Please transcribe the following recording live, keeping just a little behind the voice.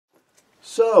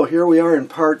So here we are in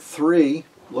part 3,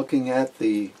 looking at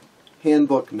the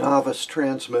Handbook Novice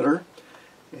Transmitter,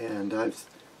 and I've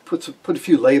put a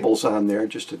few labels on there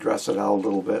just to dress it out a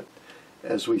little bit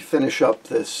as we finish up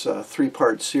this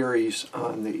three-part series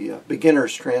on the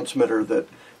beginner's transmitter that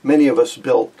many of us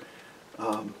built.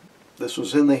 This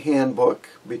was in the handbook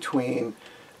between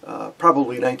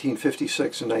probably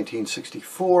 1956 and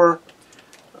 1964.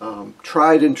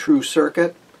 Tried and true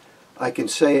circuit. I can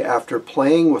say after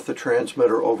playing with the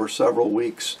transmitter over several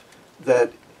weeks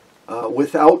that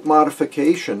without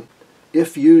modification,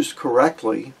 if used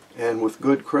correctly and with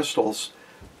good crystals,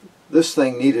 this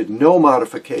thing needed no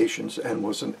modifications and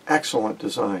was an excellent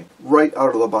design right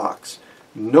out of the box.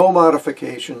 No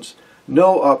modifications,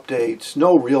 no updates,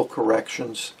 no real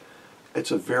corrections. It's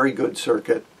a very good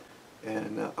circuit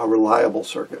and a reliable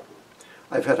circuit.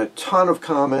 I've had a ton of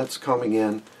comments coming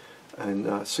in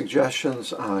and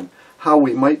suggestions on how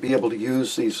we might be able to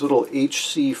use these little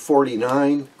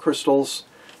HC49 crystals,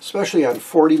 especially on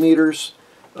 40 meters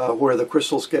where the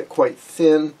crystals get quite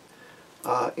thin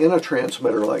in a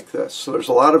transmitter like this. So there's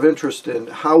a lot of interest in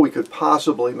how we could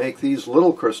possibly make these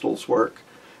little crystals work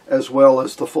as well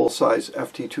as the full-size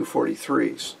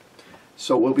FT243s.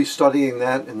 So we'll be studying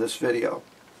that in this video.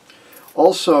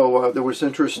 Also, there was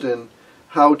interest in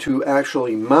how to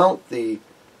actually mount the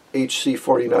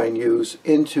HC49Us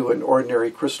into an ordinary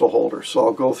crystal holder. So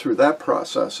I'll go through that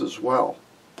process as well.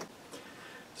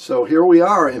 So here we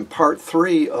are in part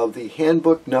 3 of the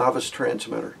Handbook Novice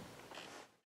Transmitter.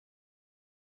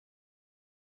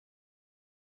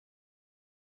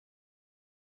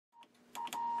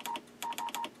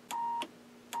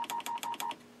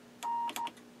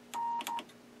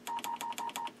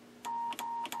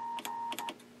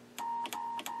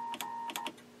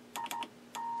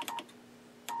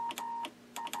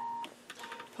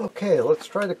 Okay, let's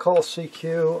try to call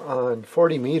CQ on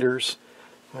 40 meters.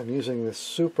 I'm using this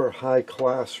super high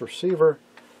class receiver,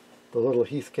 the little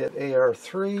Heathkit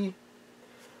AR3.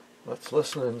 Let's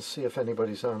listen and see if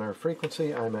anybody's on our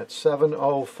frequency. I'm at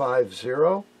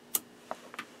 7050.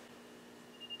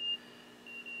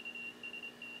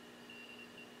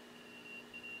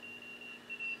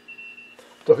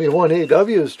 W1AW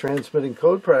is transmitting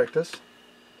code practice.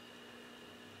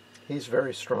 He's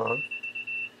very strong.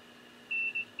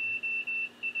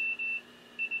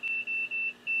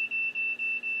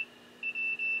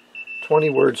 "20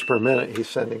 words per minute he's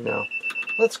sending now."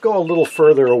 Let's go a little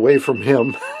further away from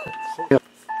him.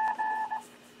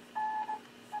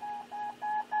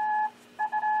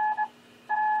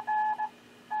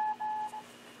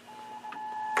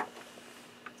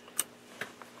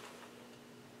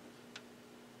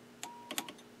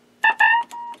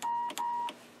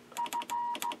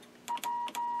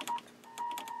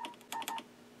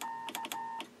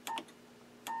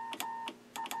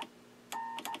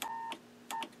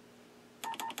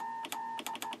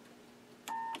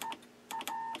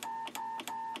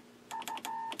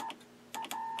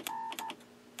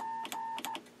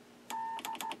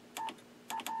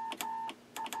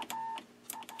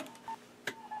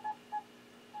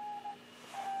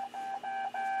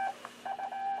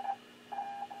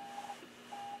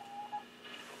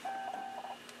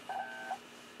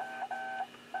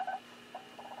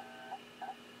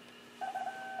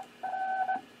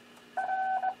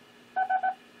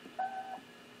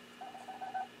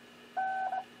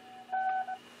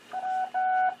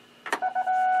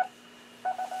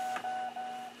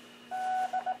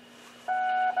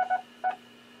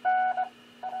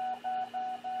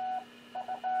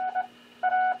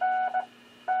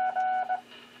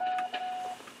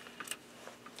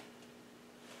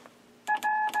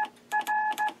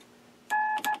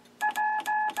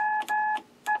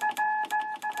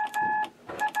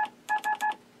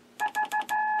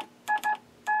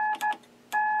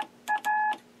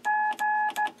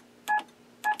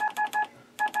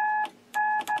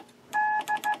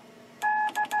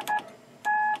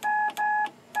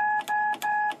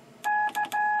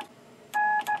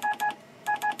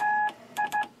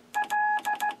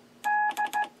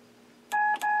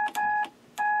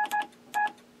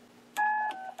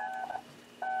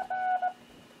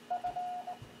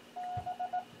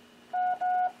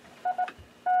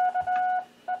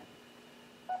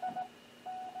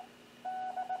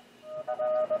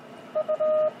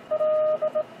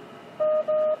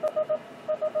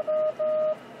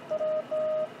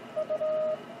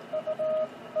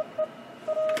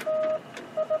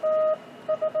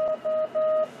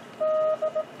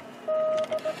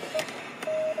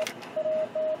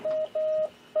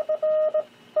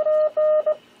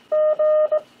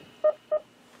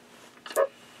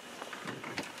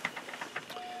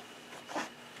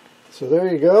 So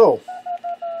there you go.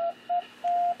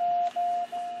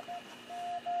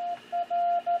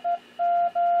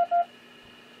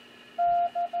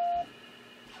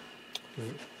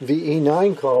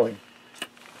 VE9 calling.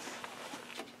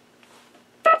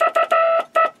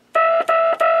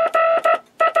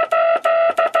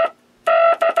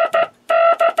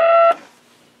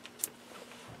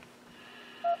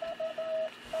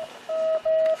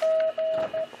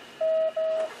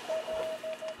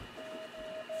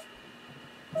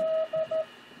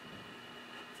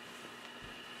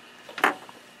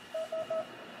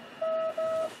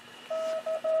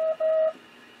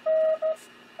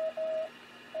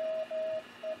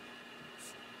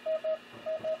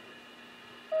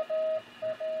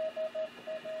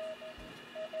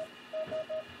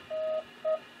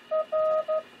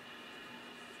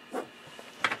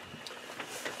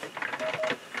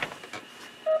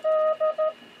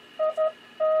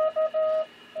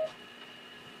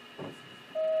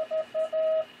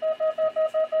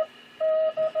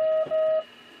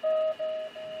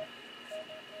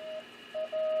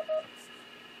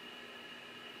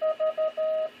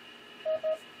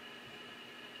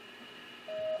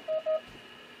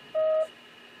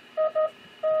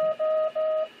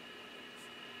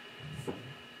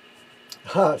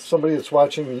 Somebody that's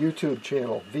watching the YouTube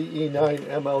channel,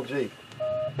 VE9MLG.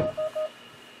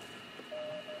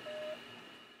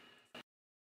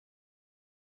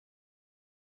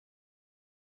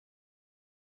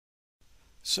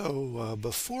 So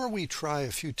before we try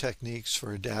a few techniques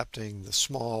for adapting the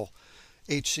small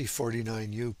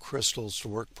HC49U crystals to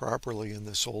work properly in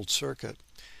this old circuit,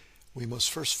 we must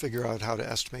first figure out how to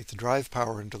estimate the drive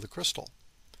power into the crystal.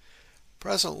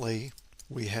 Presently,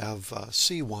 we have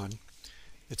C1.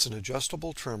 It's an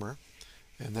adjustable trimmer,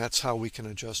 and that's how we can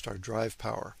adjust our drive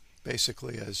power.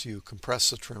 Basically, as you compress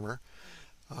the trimmer,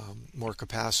 more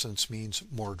capacitance means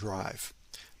more drive.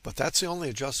 But that's the only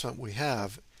adjustment we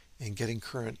have in getting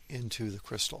current into the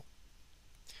crystal.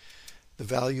 The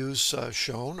values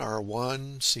shown are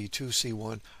 1, C2,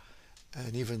 C1,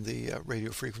 and even the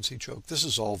radio frequency choke. This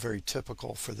is all very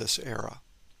typical for this era.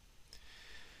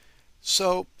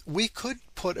 So we could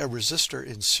put a resistor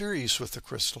in series with the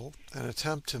crystal and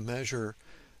attempt to measure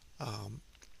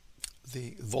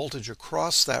the voltage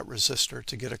across that resistor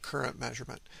to get a current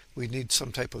measurement. We need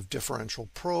some type of differential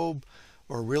probe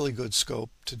or a really good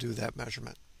scope to do that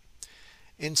measurement.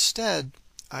 Instead,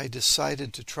 I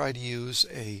decided to try to use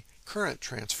a current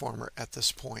transformer at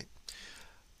this point,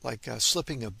 like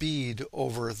slipping a bead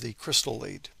over the crystal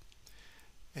lead.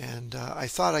 And I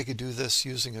thought I could do this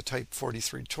using a type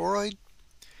 43 toroid.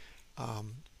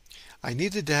 I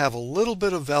needed to have a little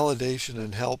bit of validation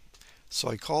and help, so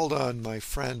I called on my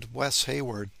friend Wes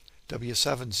Hayward,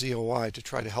 W7ZOI, to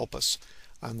try to help us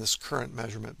on this current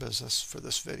measurement business for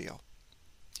this video.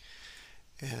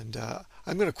 And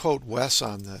I'm going to quote Wes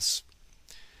on this.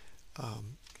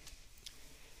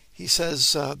 He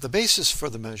says, the basis for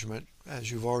the measurement, as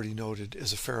you've already noted,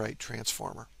 is a ferrite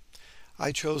transformer.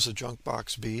 I chose a junk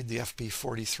box bead, the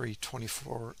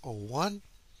FB432401.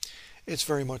 It's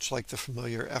very much like the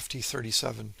familiar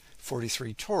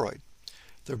FT3743 toroid.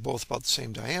 They're both about the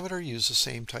same diameter, use the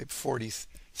same type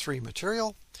 43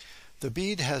 material. The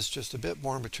bead has just a bit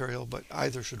more material, but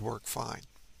either should work fine.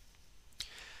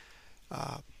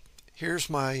 Here's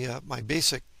my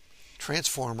basic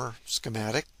transformer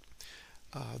schematic.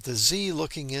 The Z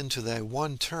looking into the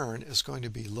one turn is going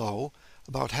to be low,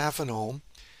 about half an ohm,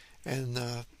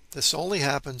 and this only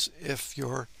happens if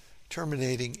you're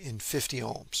terminating in 50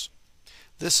 ohms.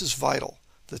 This is vital.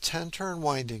 The 10-turn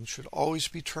winding should always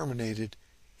be terminated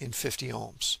in 50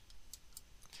 ohms.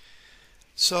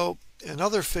 So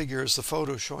another figure is the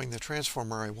photo showing the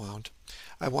transformer I wound.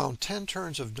 I wound 10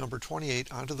 turns of number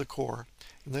 28 onto the core,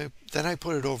 and then I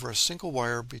put it over a single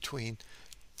wire between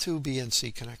two B and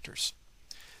C connectors.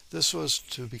 This was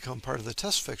to become part of the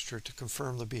test fixture to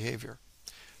confirm the behavior.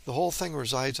 The whole thing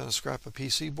resides on a scrap of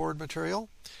PC board material.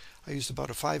 I used about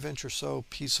a 5-inch or so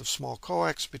piece of small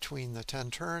coax between the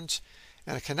 10 turns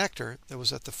and a connector that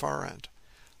was at the far end.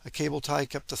 A cable tie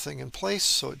kept the thing in place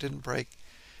so it didn't break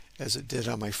as it did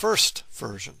on my first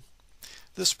version.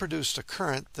 This produced a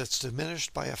current that's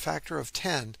diminished by a factor of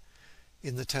 10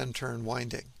 in the 10-turn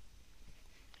winding.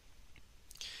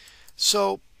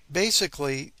 So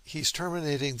basically, he's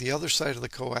terminating the other side of the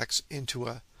coax into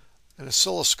an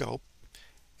oscilloscope,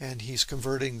 and he's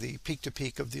converting the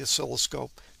peak-to-peak of the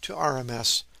oscilloscope to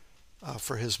RMS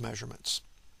for his measurements.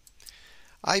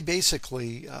 I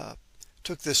basically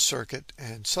took this circuit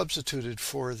and substituted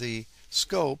for the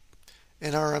scope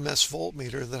an RMS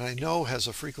voltmeter that I know has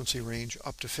a frequency range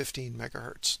up to 15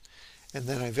 megahertz. And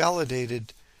then I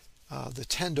validated the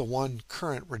 10-to-1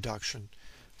 current reduction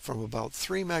from about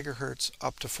 3 megahertz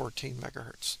up to 14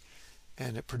 megahertz.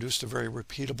 And it produced a very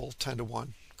repeatable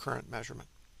 10-to-1 current measurement.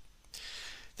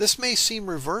 This may seem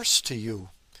reversed to you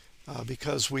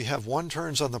because we have 1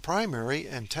 turns on the primary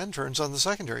and 10 turns on the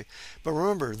secondary. But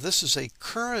remember, this is a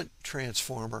current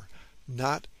transformer,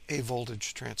 not a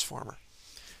voltage transformer.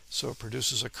 So it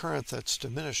produces a current that's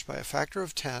diminished by a factor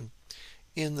of 10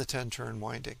 in the 10-turn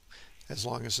winding, as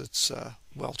long as it's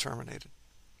well terminated.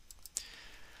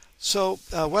 So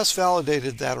Wes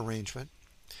validated that arrangement,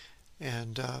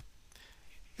 and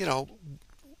you know,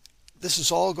 this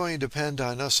is all going to depend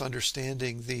on us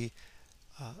understanding the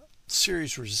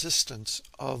series resistance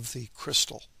of the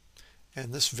crystal,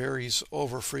 and this varies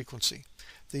over frequency.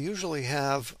 They usually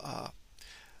have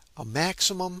a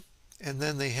maximum, and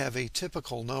then they have a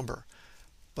typical number.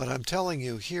 But I'm telling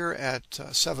you, here at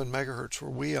 7 megahertz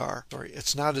where we are,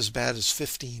 it's not as bad as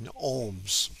 15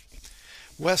 ohms.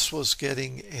 Wes was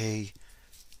getting a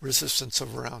resistance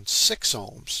of around 6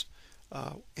 ohms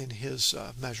in his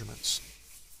measurements.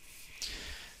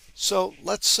 So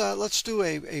let's do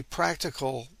a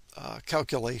practical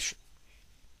calculation.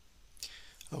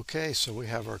 Okay, so we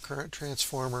have our current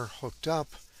transformer hooked up.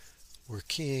 We're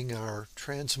keying our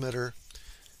transmitter,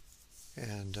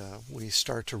 and we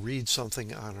start to read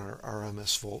something on our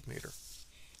RMS voltmeter.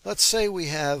 Let's say we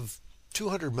have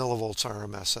 200 millivolts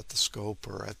RMS at the scope,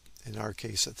 or in our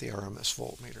case at the RMS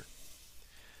voltmeter.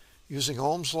 Using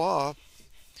Ohm's law,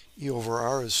 E over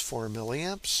R is 4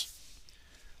 milliamps.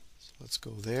 So let's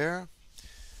go there.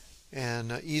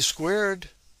 And E squared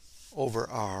over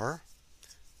R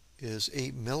is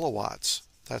 8 milliwatts.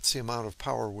 That's the amount of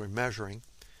power we're measuring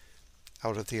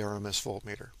out at the RMS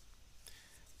voltmeter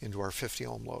into our 50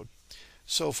 ohm load.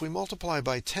 So if we multiply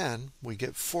by 10, we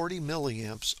get 40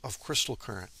 milliamps of crystal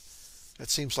current.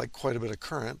 That seems like quite a bit of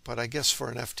current, but I guess for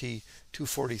an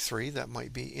FT243 that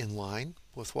might be in line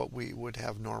with what we would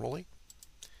have normally.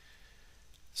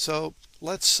 So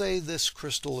let's say this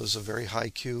crystal is a very high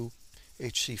Q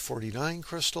HC49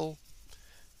 crystal,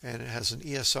 and it has an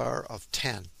ESR of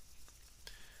 10.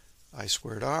 I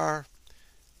squared R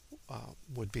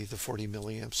would be the 40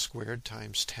 milliamps squared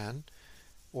times 10,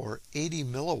 or 80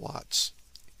 milliwatts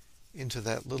into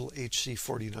that little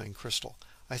HC49 crystal.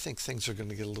 I think things are going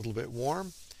to get a little bit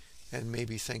warm, and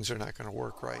maybe things are not going to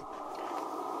work right.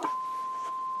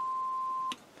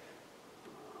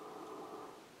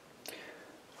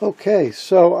 Okay,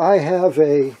 so I have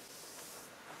a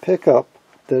pickup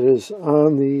that is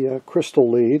on the crystal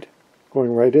lead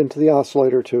going right into the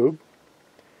oscillator tube,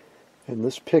 and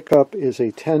this pickup is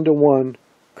a 10-to-1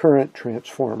 current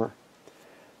transformer.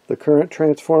 The current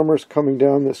transformer is coming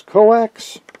down this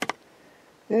coax,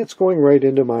 and it's going right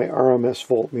into my RMS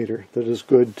voltmeter that is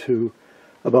good to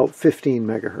about 15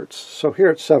 megahertz. So here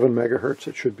at 7 megahertz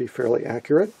it should be fairly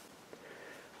accurate.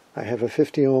 I have a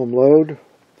 50 ohm load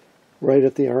right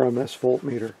at the RMS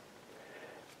voltmeter.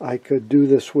 I could do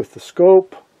this with the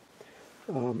scope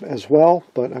as well,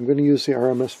 but I'm going to use the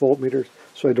RMS voltmeter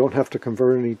so I don't have to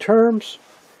convert any terms.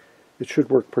 It should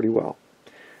work pretty well.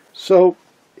 So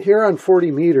here on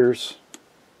 40 meters,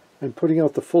 I'm putting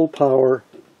out the full power,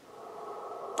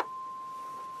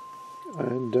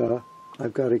 and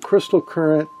I've got a crystal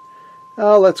current,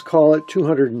 let's call it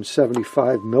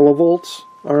 275 millivolts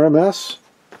RMS,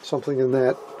 something in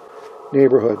that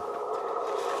neighborhood.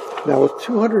 Now with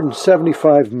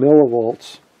 275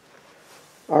 millivolts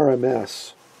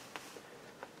RMS,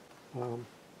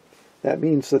 that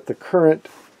means that the current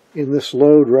in this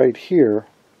load right here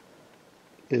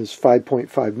is 5.5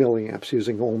 milliamps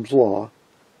using Ohm's law,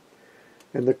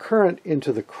 and the current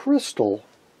into the crystal,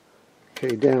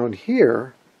 okay, down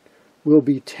here, will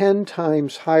be 10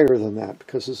 times higher than that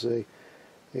because it's a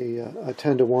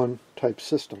 10-to-1 type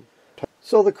system.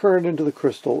 So the current into the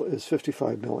crystal is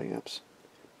 55 milliamps.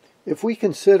 If we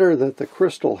consider that the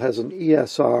crystal has an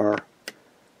ESR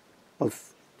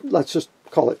of, let's just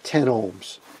call it 10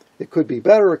 ohms. It could be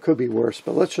better, it could be worse,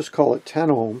 but let's just call it 10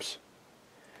 ohms.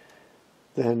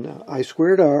 Then I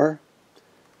squared R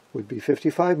would be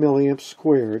 55 milliamps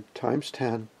squared times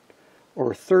 10,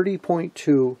 or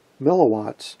 30.2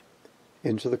 milliwatts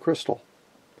into the crystal.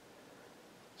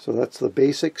 So that's the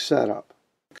basic setup.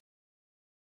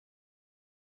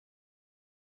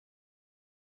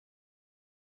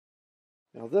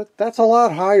 Now that's a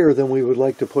lot higher than we would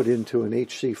like to put into an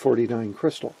HC49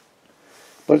 crystal,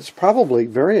 but it's probably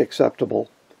very acceptable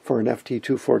for an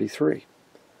FT243.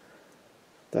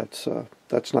 That's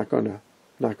not going to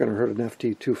hurt an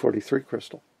FT243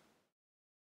 crystal.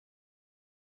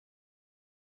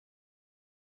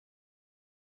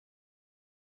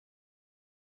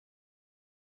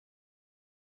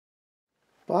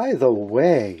 By the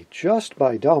way, just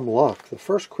by dumb luck, the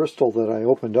first crystal that I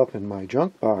opened up in my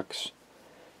junk box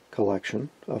collection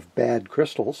of bad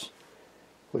crystals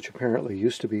which apparently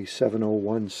used to be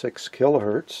 7016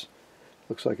 kilohertz,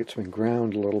 looks like it's been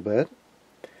ground a little bit,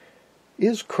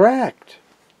 is cracked.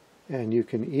 And you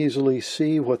can easily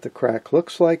see what the crack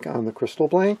looks like on the crystal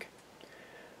blank.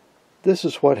 This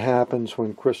is what happens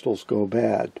when crystals go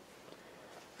bad.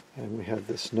 And we have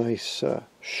this nice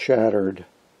shattered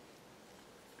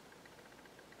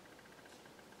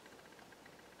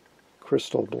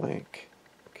crystal blank.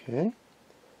 Okay,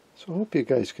 so I hope you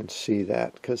guys can see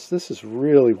that, because this is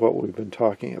really what we've been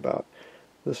talking about.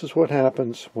 This is what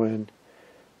happens when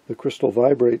the crystal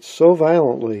vibrates so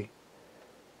violently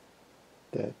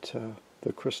that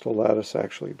the crystal lattice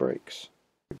actually breaks.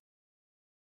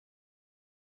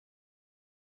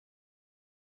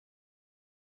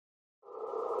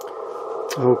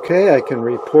 Okay, I can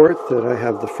report that I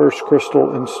have the first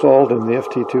crystal installed in the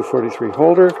FT243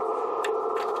 holder,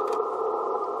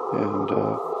 and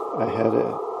I had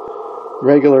a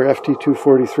regular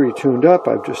FT243 tuned up.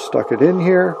 I've just stuck it in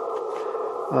here.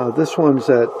 This one's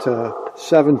at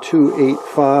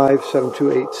 7285,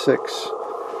 7286.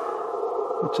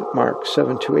 What's it marked?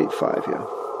 7285, yeah.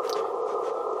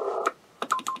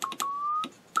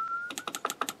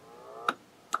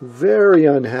 Very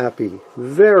unhappy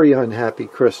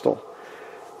crystal.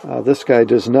 This guy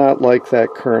does not like that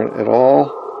current at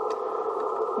all.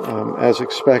 As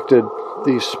expected,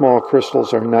 these small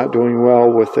crystals are not doing well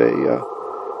with a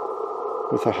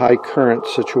high current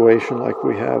situation like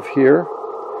we have here.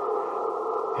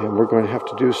 And we're going to have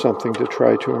to do something to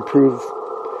try to improve,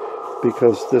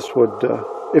 because this would,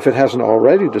 if it hasn't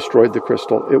already destroyed the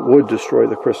crystal, it would destroy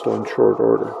the crystal in short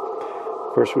order.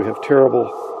 Of course, we have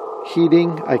terrible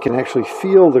heating. I can actually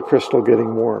feel the crystal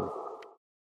getting warm.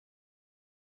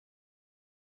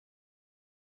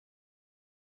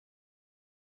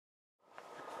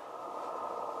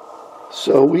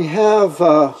 So we have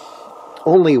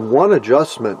only one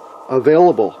adjustment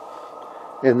available,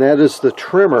 and that is the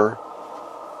trimmer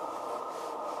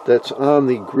that's on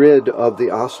the grid of the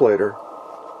oscillator.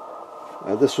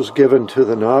 This was given to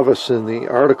the novice in the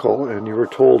article, and you were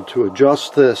told to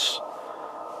adjust this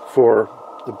for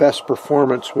the best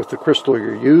performance with the crystal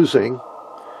you're using.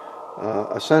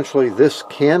 Essentially, this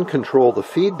can control the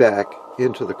feedback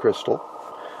into the crystal.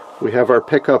 We have our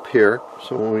pickup here,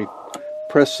 so when we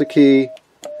press the key,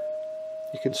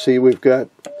 you can see we've got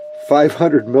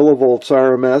 500 millivolts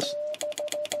RMS,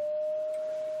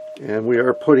 and we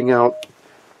are putting out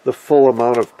the full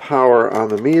amount of power on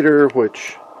the meter,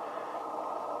 which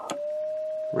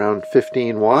around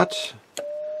 15 watts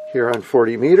here on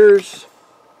 40 meters,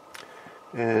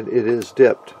 and it is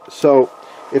dipped. So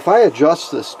if I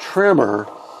adjust this trimmer,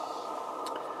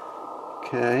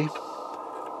 okay,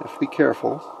 have to be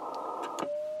careful.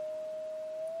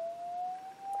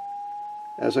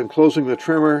 As I'm closing the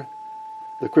trimmer,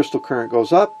 the crystal current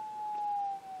goes up.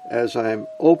 As I'm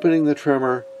opening the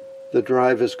trimmer, the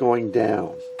drive is going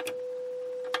down.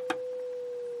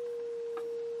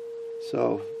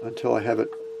 So until I have it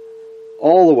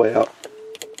all the way up,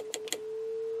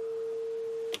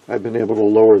 I've been able to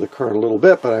lower the current a little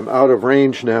bit, but I'm out of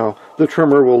range now. The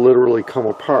trimmer will literally come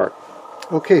apart.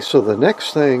 Okay, so the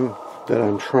next thing that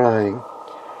I'm trying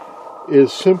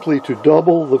is simply to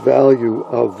double the value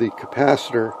of the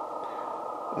capacitor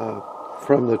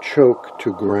from the choke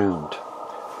to ground.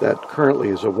 That currently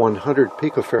is a 100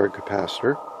 picofarad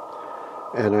capacitor,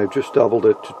 and I've just doubled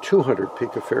it to 200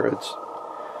 picofarads.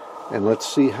 And let's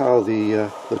see how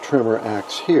the trimmer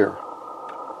acts here.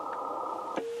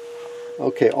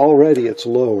 Okay, already it's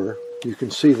lower. You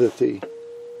can see that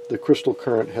the crystal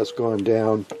current has gone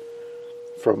down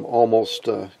from almost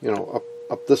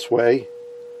up this way.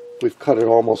 We've cut it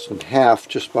almost in half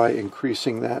just by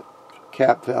increasing that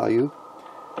cap value.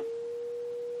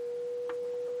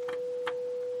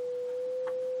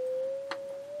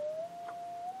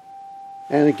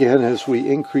 And again, as we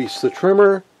increase the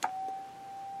trimmer,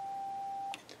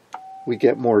 we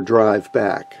get more drive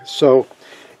back. So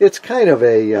it's kind of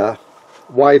a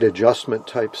wide adjustment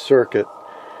type circuit.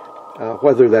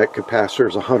 Whether that capacitor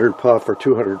is 100 puff or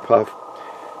 200 puff,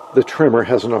 the trimmer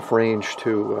has enough range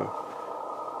to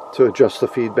adjust the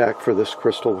feedback for this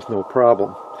crystal with no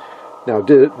problem. Now,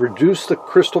 did it reduce the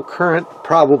crystal current?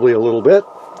 Probably a little bit.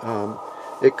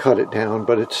 It cut it down,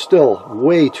 but it's still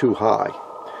way too high.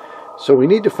 So we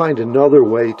need to find another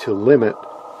way to limit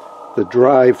the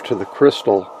drive to the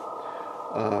crystal.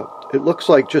 It looks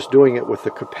like just doing it with the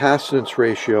capacitance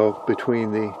ratio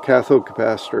between the cathode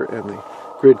capacitor and the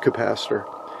grid capacitor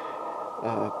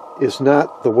is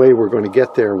not the way we're going to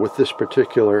get there with this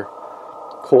particular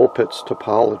Colpitts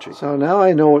topology. So now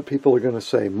I know what people are going to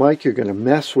say. Mike, you're going to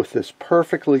mess with this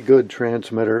perfectly good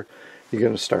transmitter. You're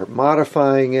going to start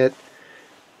modifying it.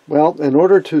 Well, in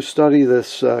order to study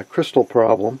this crystal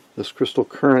problem, this crystal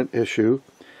current issue,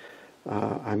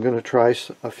 I'm going to try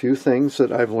a few things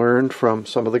that I've learned from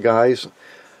some of the guys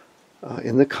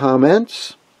in the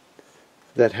comments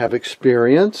that have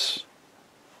experience.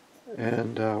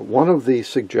 And one of the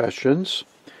suggestions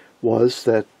was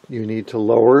that you need to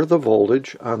lower the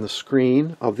voltage on the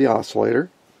screen of the oscillator.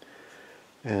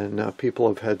 And people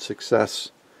have had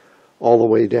success all the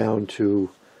way down to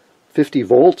 50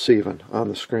 volts even on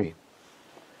the screen.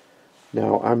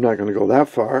 Now, I'm not going to go that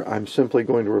far. I'm simply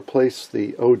going to replace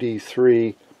the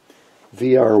OD3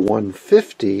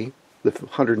 VR150, the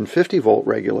 150 volt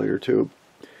regulator tube,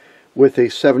 with a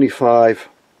 75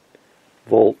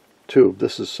 volt tube.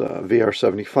 This is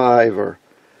VR75 or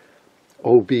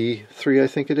OB3, I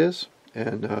think it is.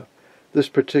 And this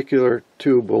particular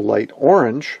tube will light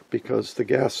orange because the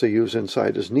gas they use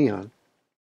inside is neon.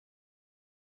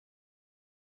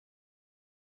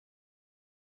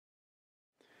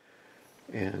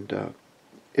 And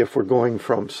if we're going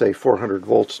from, say, 400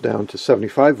 volts down to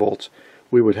 75 volts,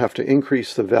 we would have to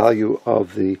increase the value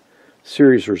of the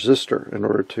series resistor in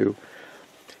order to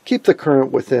keep the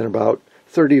current within about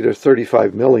 30 to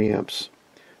 35 milliamps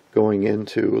going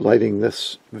into lighting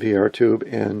this VR tube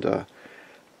and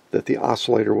that the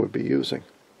oscillator would be using.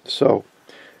 So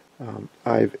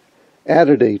I've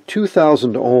added a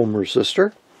 2000 ohm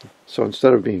resistor. So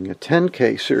instead of being a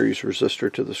 10K series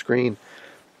resistor to the screen,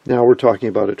 now we're talking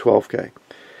about a 12K.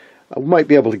 We might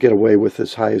be able to get away with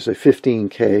as high as a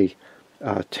 15K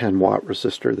 10 watt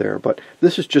resistor there, but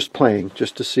this is just playing,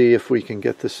 just to see if we can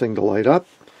get this thing to light up,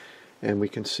 and we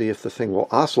can see if the thing will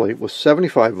oscillate with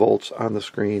 75 volts on the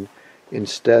screen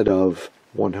instead of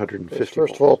 150 volts.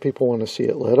 First of all, people want to see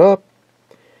it lit up,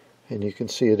 and you can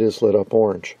see it is lit up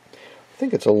orange. I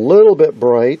think it's a little bit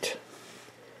bright,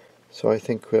 so I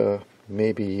think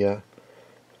maybe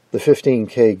the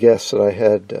 15K guess that I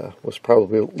had was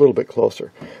probably a little bit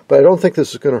closer. But I don't think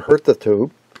this is going to hurt the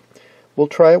tube. We'll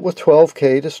try it with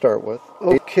 12K to start with.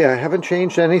 Okay, I haven't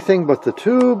changed anything but the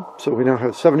tube, so we now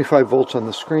have 75 volts on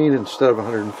the screen instead of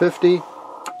 150.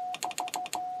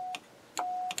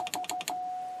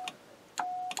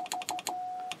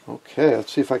 Okay,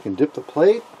 let's see if I can dip the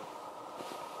plate.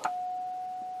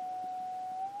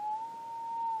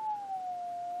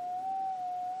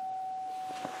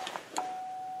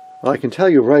 Well, I can tell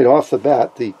you right off the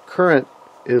bat, the current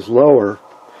is lower,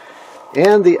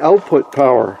 and the output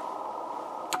power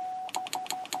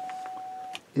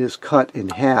is cut in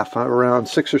half, around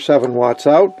 6 or 7 watts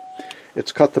out.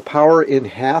 It's cut the power in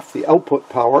half, the output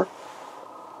power.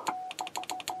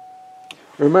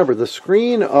 Remember, the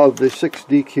screen of the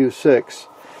 6DQ6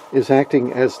 is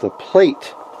acting as the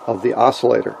plate of the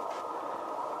oscillator.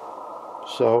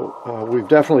 So we've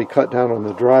definitely cut down on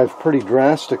the drive pretty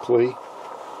drastically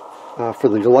for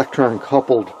the electron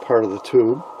coupled part of the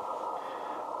tube,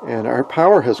 and our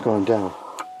power has gone down.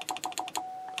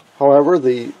 However,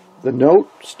 the note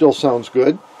still sounds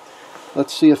good.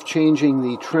 Let's see if changing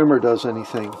the trimmer does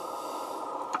anything.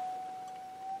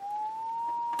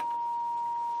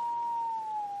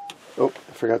 Oh,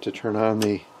 I forgot to turn on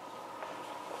the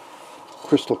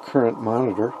crystal current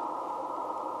monitor.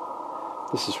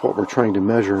 This is what we're trying to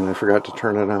measure, and I forgot to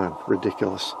turn it on.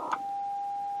 Ridiculous.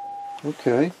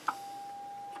 Okay.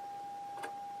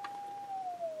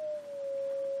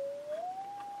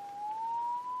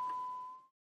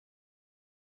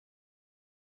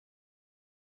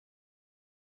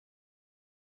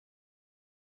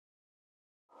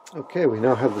 Okay, we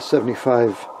now have the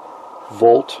 75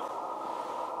 volt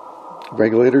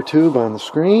regulator tube on the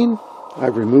screen.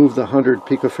 I've removed the 100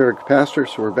 picofarad capacitor,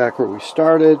 so we're back where we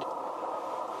started.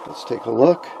 Let's take a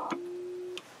look.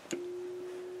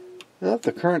 Now,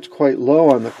 the current's quite low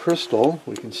on the crystal,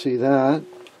 we can see that,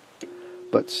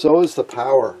 but so is the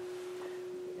power.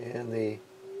 And the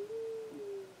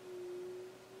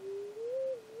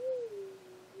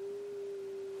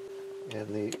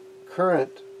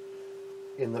current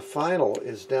in the final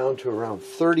is down to around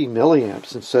 30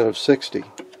 milliamps instead of 60.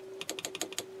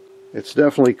 It's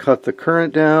definitely cut the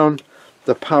current down.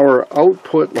 The power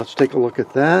output, let's take a look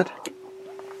at that.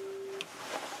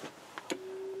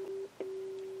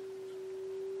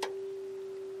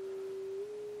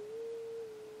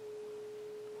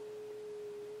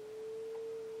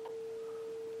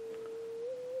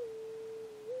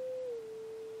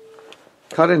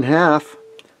 Cut in half,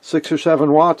 6 or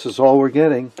 7 watts is all we're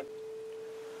getting.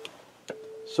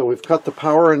 So we've cut the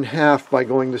power in half by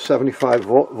going to 75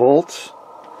 volts.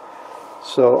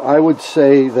 So I would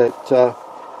say that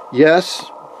yes,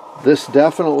 this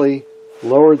definitely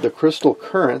lowered the crystal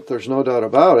current, there's no doubt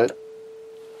about it.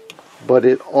 but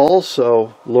it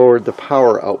also lowered the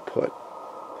power output.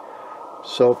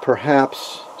 So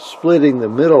perhaps splitting the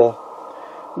middle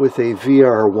with a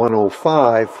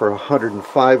VR105 for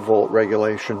 105 volt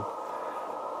regulation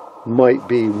might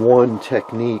be one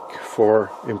technique for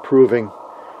improving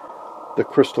the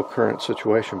crystal current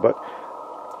situation. But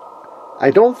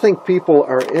I don't think people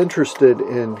are interested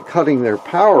in cutting their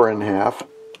power in half.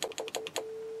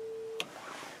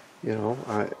 You know,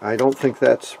 I don't think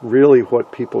that's really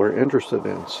what people are interested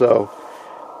in. So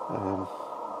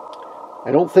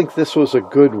I don't think this was a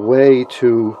good way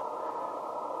to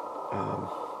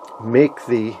make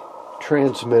the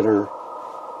transmitter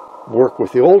work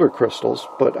with the older crystals,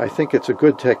 but I think it's a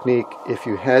good technique if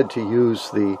you had to use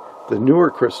the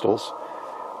newer crystals.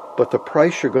 But the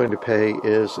price you're going to pay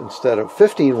is, instead of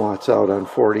 15 watts out on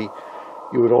 40,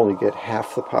 you would only get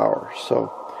half the power.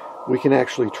 So we can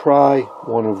actually try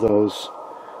one of those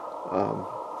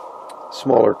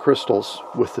smaller crystals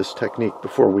with this technique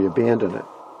before we abandon it.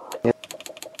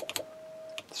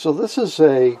 So this is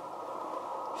a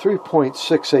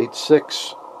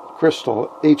 3.686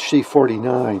 crystal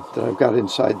HC49 that I've got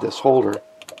inside this holder.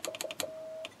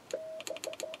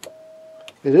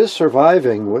 It is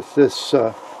surviving with this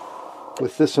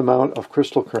amount of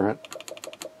crystal current.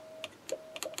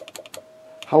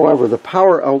 However, the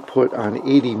power output on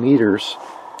 80 meters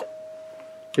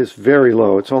is very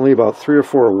low. It's only about 3 or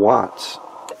 4 watts.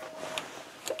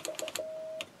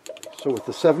 So with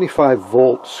the 75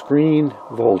 volt screen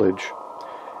voltage,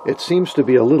 it seems to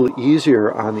be a little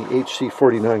easier on the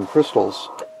HC49 crystals.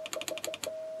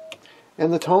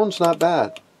 And the tone's not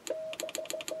bad.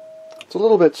 It's a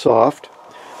little bit soft.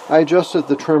 I adjusted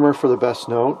the trimmer for the best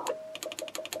note.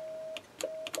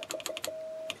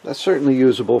 That's certainly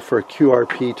usable for a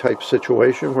QRP type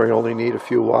situation where you only need a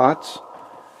few watts.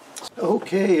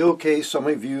 Okay, some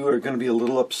of you are going to be a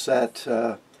little upset.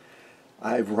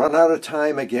 I've run out of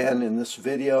time again in this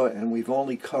video, and we've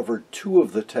only covered 2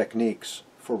 of the techniques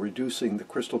for reducing the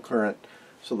crystal current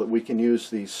so that we can use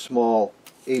these small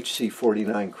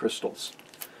HC49 crystals.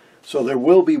 So there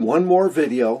will be one more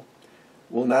video.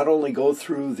 We'll not only go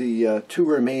through the 2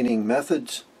 remaining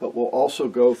methods, but we'll also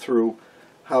go through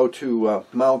how to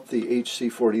mount the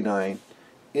HC49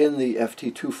 in the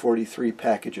FT243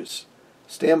 packages.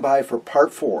 Stand by for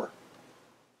part 4.